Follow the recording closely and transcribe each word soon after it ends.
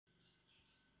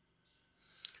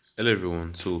Hello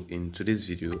everyone, so in today's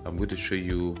video I'm going to show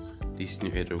you this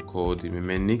new airdrop called the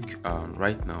Mnemonics.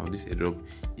 Right now this airdrop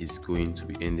is going to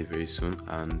be ended very soon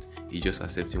and it's just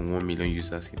accepting 1 million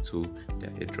users into their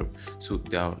airdrop. So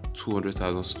there are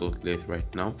 200,000 slots left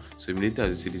right now. So immediately as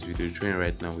you see this video, join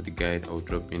right now with the guide I'll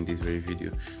drop in this very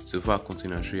video. So before I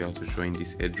continue, I'll show you how to join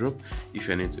this airdrop. If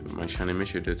you're new to my channel, make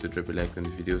sure to drop a like on the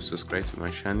video, subscribe to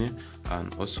my channel,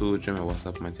 and also join my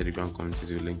WhatsApp, my Telegram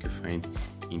community, the link you find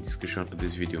in description of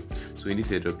this video. So in this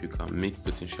airdrop you can make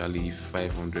potentially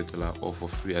 $500 all for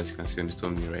free, as you can see on the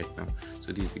thumbnail right now.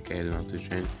 So this is the guide on how to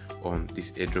join on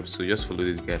this airdrop. So just follow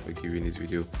this guide I'll give you in this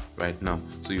video right now.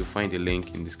 So you'll find the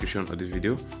link in description of this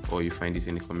video, or you find this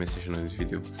in the comment section of this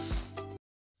video.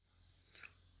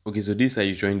 Okay, so this is how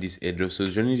you join this airdrop. So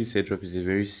joining this airdrop is a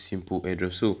very simple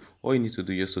airdrop. So all you need to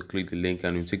do is just to click the link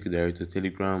and it will take you direct to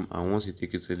Telegram. And once you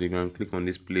take you to Telegram, click on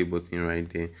this play button right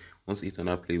there. Once you hit on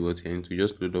that play button, it will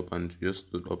just load up and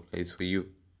just load up guys for you.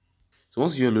 So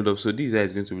once you load up, so this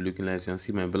is going to be looking like, you can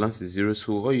see my balance is 0.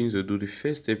 So all you need to do, the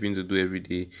first step you need to do every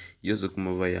day, you just come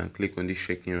over here and click on this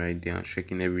checking right there and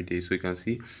checking every day. So you can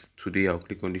see today I'll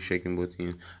click on the checking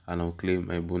button and I'll claim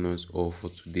my bonus all for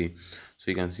today. So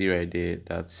you can see right there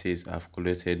that says I've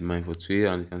collected mine for today,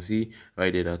 and you can see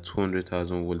right there that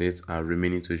 200,000 wallets are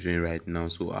remaining to join right now.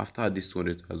 So after this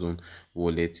 200,000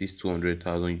 wallets, these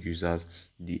 200,000 users,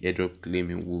 the airdrop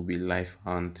claiming will be live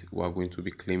and we are going to be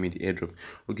claiming the airdrop.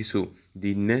 Okay, so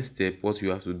the next step, what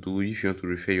you have to do, if you want to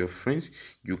refer your friends,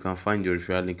 you can find your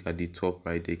referral link at the top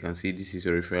right there. You can see this is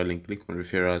your referral link. Click on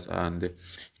referrals and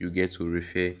you get to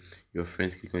refer your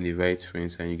friends. Click on invite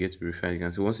friends and you get to refer. You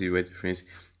can see once you invite friends,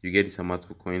 you get this amount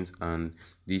of coins and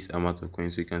this amount of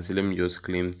coins. So you can see, let me just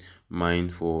claim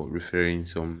mine for referring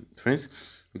some friends.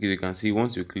 Okay, you can see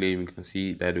once you claim, you can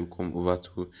see that it will come over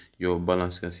to your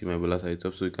balance. You can see my balance at the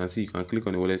top. So you can see, you can click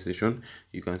on the wallet section.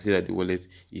 You can see that the wallet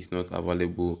is not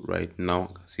available right now.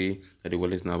 You can see that the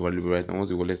wallet is not available right now. Once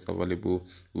the wallet is available,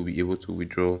 we'll be able to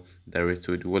withdraw direct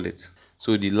to the wallet.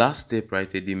 So the last step right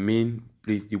there, the main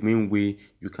way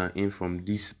you can earn from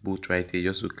this boat right here,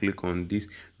 just to click on this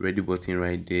ready button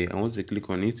right there, and once you click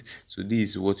on it, so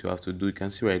this is what you have to do. You can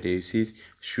see right there it says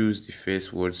choose the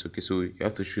first words. Okay, so you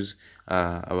have to choose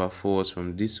about 4 words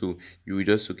from this. So you will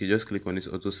just click on this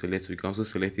auto select. So you can also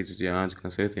select it with your hand. You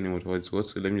can select any of words.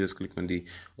 So let me just click on the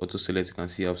auto select. You can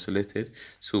see I've selected.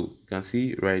 So you can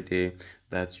see right there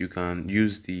that you can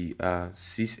use the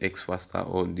 6x faster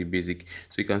or the basic.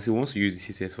 So you can see once you use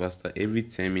the 6x faster, every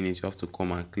 10 minutes you have to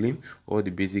come and claim, or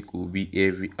the basic will be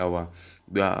every hour.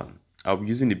 I'll be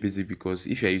using the basic because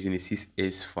if you're using the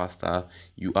 6s faster,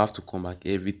 you have to come back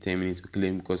every 10 minutes to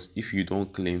claim, because if you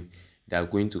don't claim, they are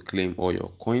going to claim all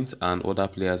your coins and other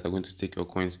players are going to take your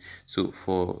coins. So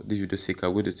for this video sake,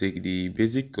 I'm going to take the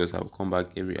basic because I'll come back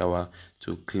every hour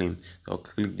to claim. So I'll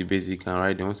click the basic, and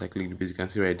right there, once I click the basic, you can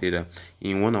see right there that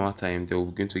in 1 hour time they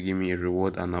will going to give me a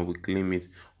reward and I will claim it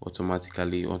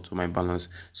automatically onto my balance.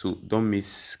 So don't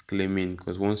miss claiming,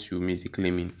 because once you miss the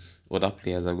claiming, other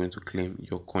players are going to claim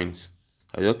your coins.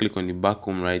 I'll just click on the back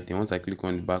home right there. Once I click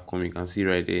on the back home, you can see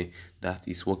right there that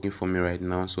it's working for me right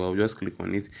now. So I'll just click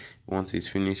on it once it's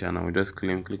finished and I'll just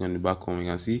click on the back home. You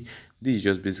can see this is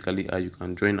just basically how you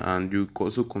can join, and you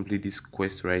also complete this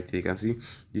quest right there. You can see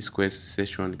this quest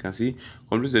session. You can see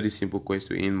complete this simple quest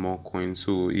to earn more coins.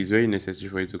 So it's very necessary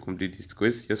for you to complete this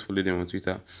quest. Just follow them on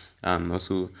Twitter and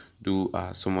also do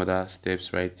some other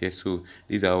steps right there. So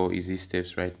these are all easy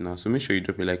steps right now. So make sure you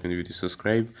drop a like on the video,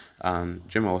 subscribe, and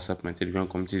join my WhatsApp, my Telegram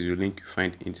community. The link you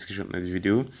find in the description of the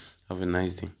video. Have a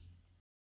nice day.